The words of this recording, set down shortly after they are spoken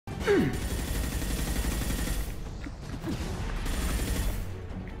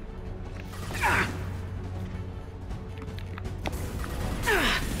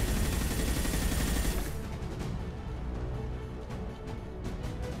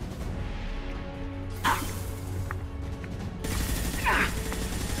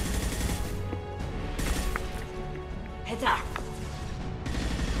Heads up.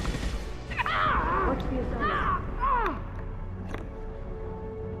 Watch the assignment.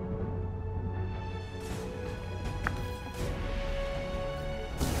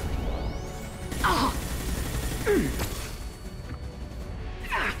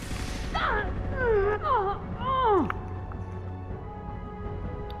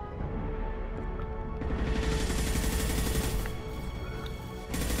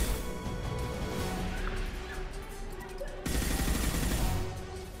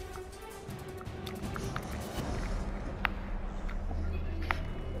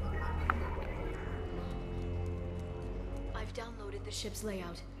 I've downloaded the ship's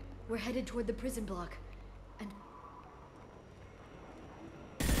layout. We're headed toward the prison block. And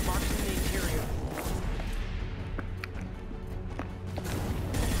marks in the interior.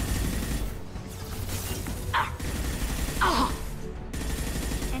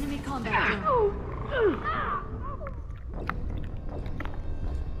 enemy combat drone.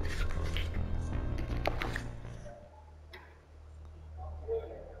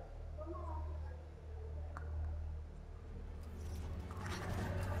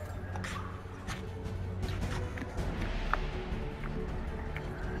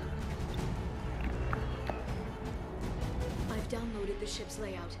 I've downloaded the ship's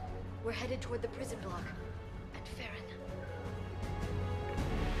layout. We're headed toward the prison block. And Farron.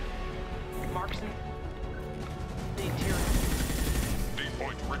 Marks in the interior.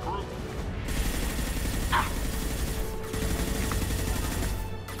 D-point regroup.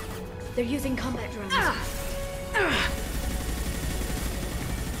 They're using combat drones.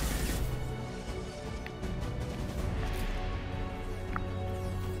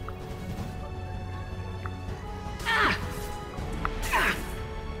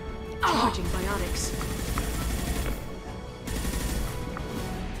 Charging biotics.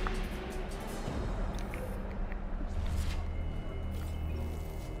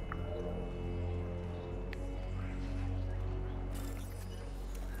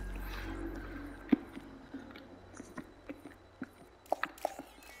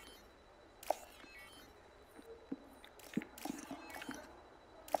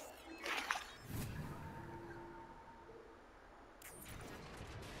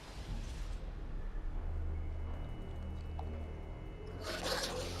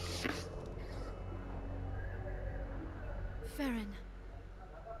 Farron.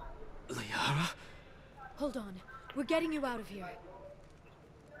 Liara? Hold on. We're getting you out of here.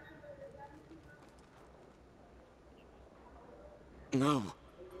 No.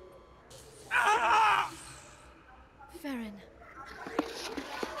 Farron.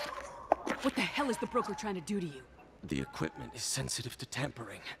 What the hell is the broker trying to do to you? The equipment is sensitive to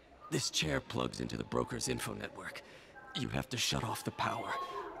tampering. This chair plugs into the broker's info network. You have to shut off the power.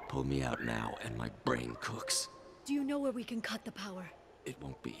 Pull me out now, and my brain cooks. Do you know where we can cut the power? It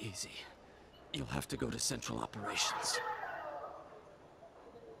won't be easy. You'll have to go to Central Operations.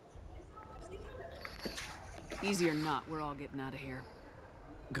 Easy or not, we're all getting out of here.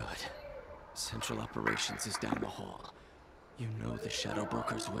 Good. Central Operations is down the hall. You know the Shadow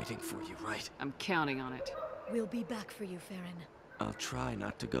Broker's waiting for you, right? I'm counting on it. We'll be back for you, Farron. I'll try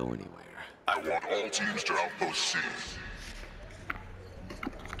not to go anywhere. I want all teams to Outpost C.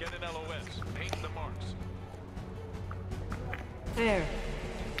 Get an LOS. Paint the marks. There.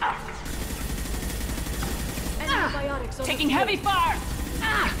 Antibiotics on Taking the heavy fire!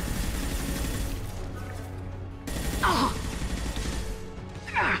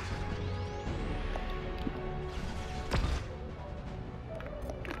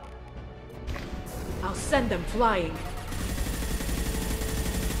 I'll send them flying.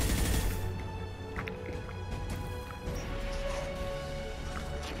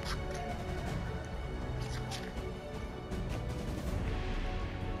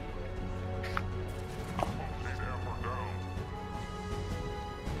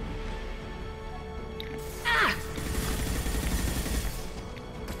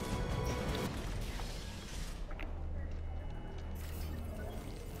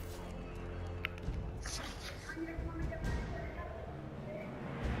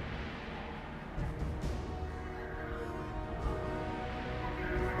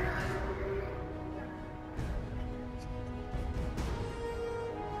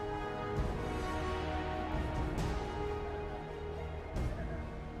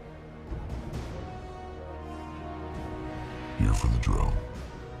 Here for the drill.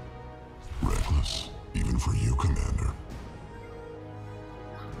 Reckless, even for you, Commander.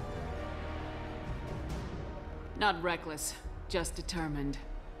 Not reckless, just determined.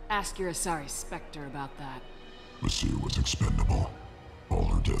 Ask your Asari Spectre about that. Monsieur was expendable. All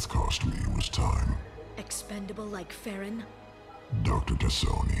her death cost me was time. Expendable like Farron? Dr.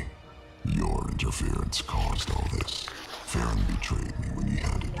 Tassoni, your interference caused all this. Farron betrayed me when he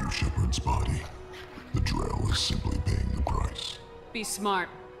handed you Shepard's body. The Drell is simply paying the price. Be smart.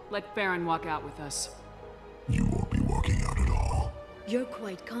 Let Farron walk out with us. You won't be walking out at all. You're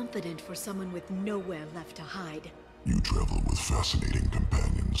quite confident for someone with nowhere left to hide. You travel with fascinating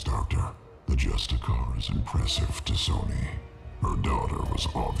companions, Doctor. The Justicar is impressive, Tassoni. Her daughter was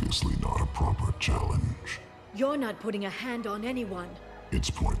obviously not a proper challenge. You're not putting a hand on anyone. It's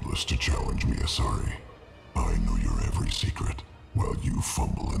pointless to challenge me, Asari. I know your every secret, while you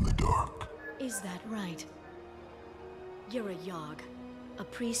fumble in the dark. Is that right? You're a Yogg, a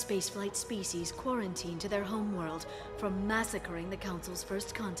pre-spaceflight species quarantined to their homeworld from massacring the Council's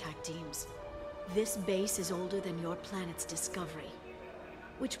first contact teams. This base is older than your planet's discovery.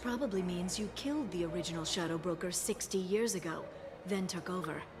 Which probably means you killed the original Shadow Broker 60 years ago, then took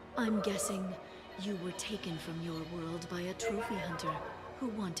over. I'm guessing you were taken from your world by a trophy hunter who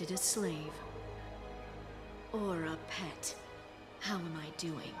wanted a slave. Or a pet. How am I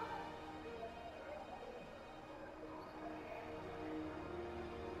doing?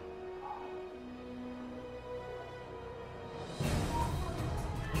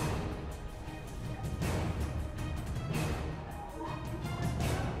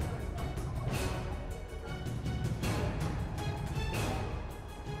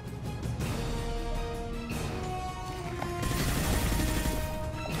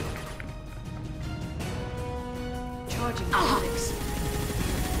 Charging robotics.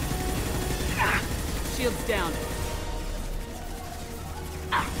 Shields down.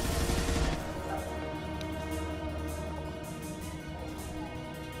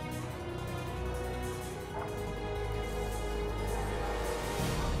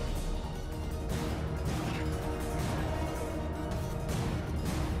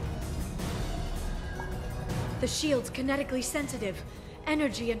 The shield's kinetically sensitive.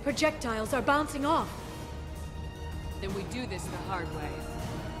 Energy and projectiles are bouncing off. Then we do this the hard way.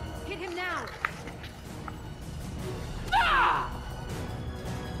 Hit him now!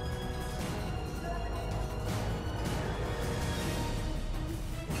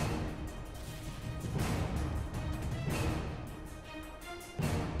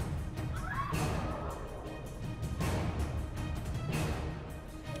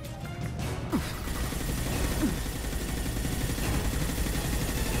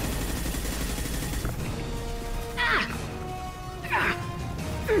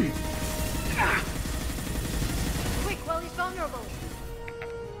 Quick, while he's vulnerable!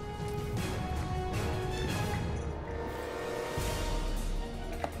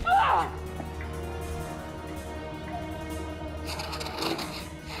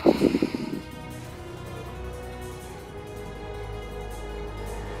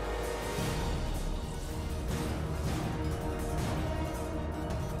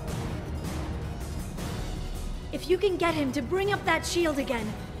 If you can get him to bring up that shield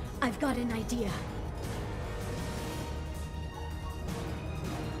again, I've got an idea.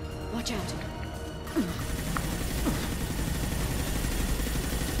 Watch out.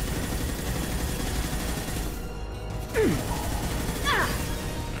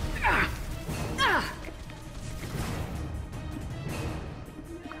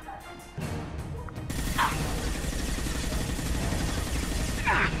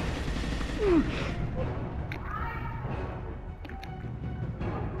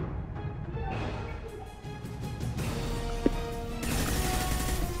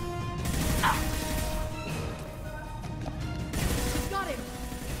 Got him!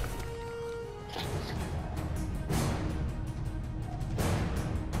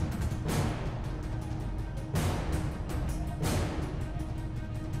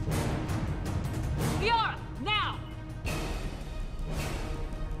 Liara, now!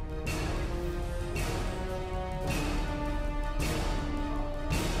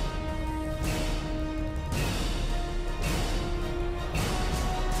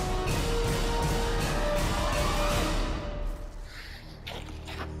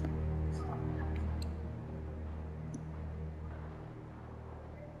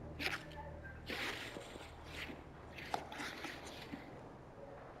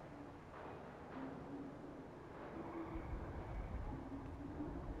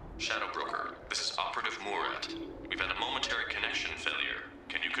 Shadow Broker, this is Operative Murat. We've had a momentary connection failure.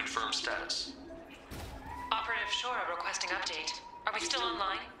 Can you confirm status? Operative Shora requesting update. Are we still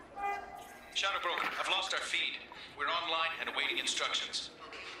online? Shadow Broker, I've lost our feed. We're online and awaiting instructions.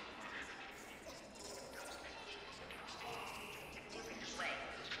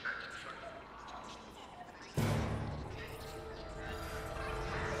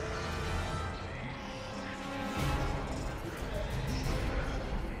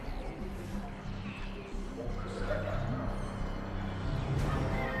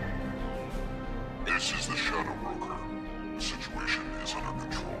 This is the Shadow Broker. The situation is under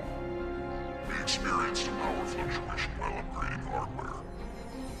control. We experienced a power fluctuation while upgrading hardware.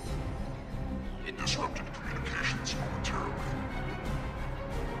 It disrupted communications momentarily.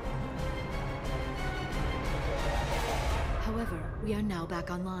 However, we are now back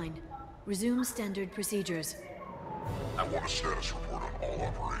online. Resume standard procedures. I want a status report on all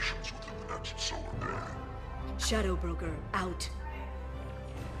operations within the next solar day. Shadow Broker, out.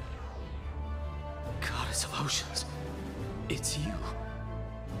 Goddess of Oceans. It's you.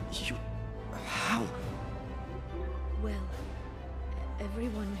 You... How? Well,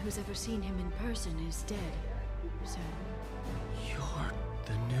 everyone who's ever seen him in person is dead, so... You're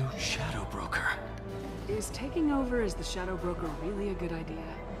the new Shadow Broker. Is taking over as the Shadow Broker really a good idea?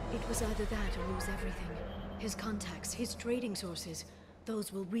 It was either that or lose everything. His contacts, his trading sources,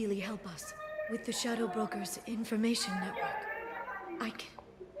 those will really help us. With the Shadow Broker's information network,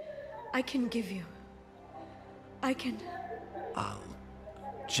 I can give you... I can... I'll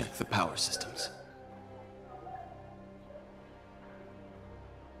check the power systems.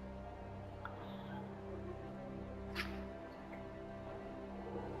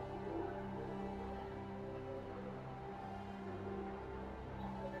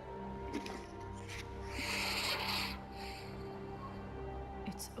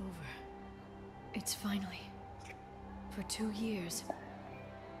 It's over. It's finally... For 2 years.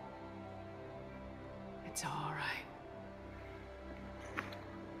 It's all right.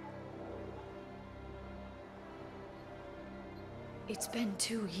 It's been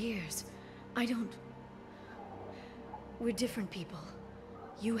 2 years. I don't... We're different people.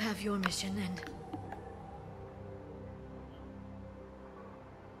 You have your mission and...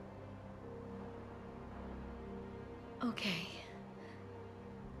 Okay.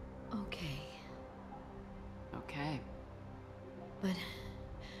 Okay. Okay. But...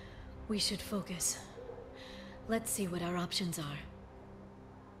 we should focus. Let's see what our options are.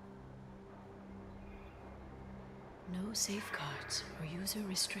 No safeguards or user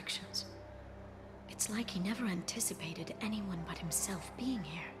restrictions. It's like he never anticipated anyone but himself being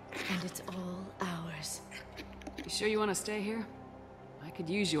here. And it's all ours. You sure you want to stay here? I could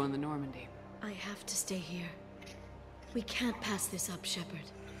use you on the Normandy. I have to stay here. We can't pass this up,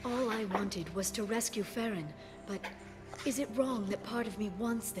 Shepard. All I wanted was to rescue Farron, but is it wrong that part of me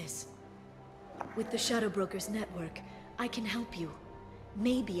wants this? With the Shadow Broker's network, I can help you.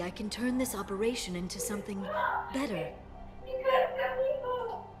 Maybe I can turn this operation into something better.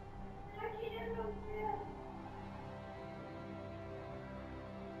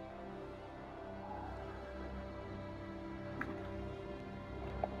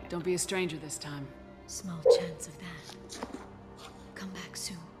 Don't be a stranger this time. Small chance of that. Come back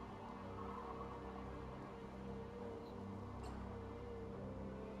soon.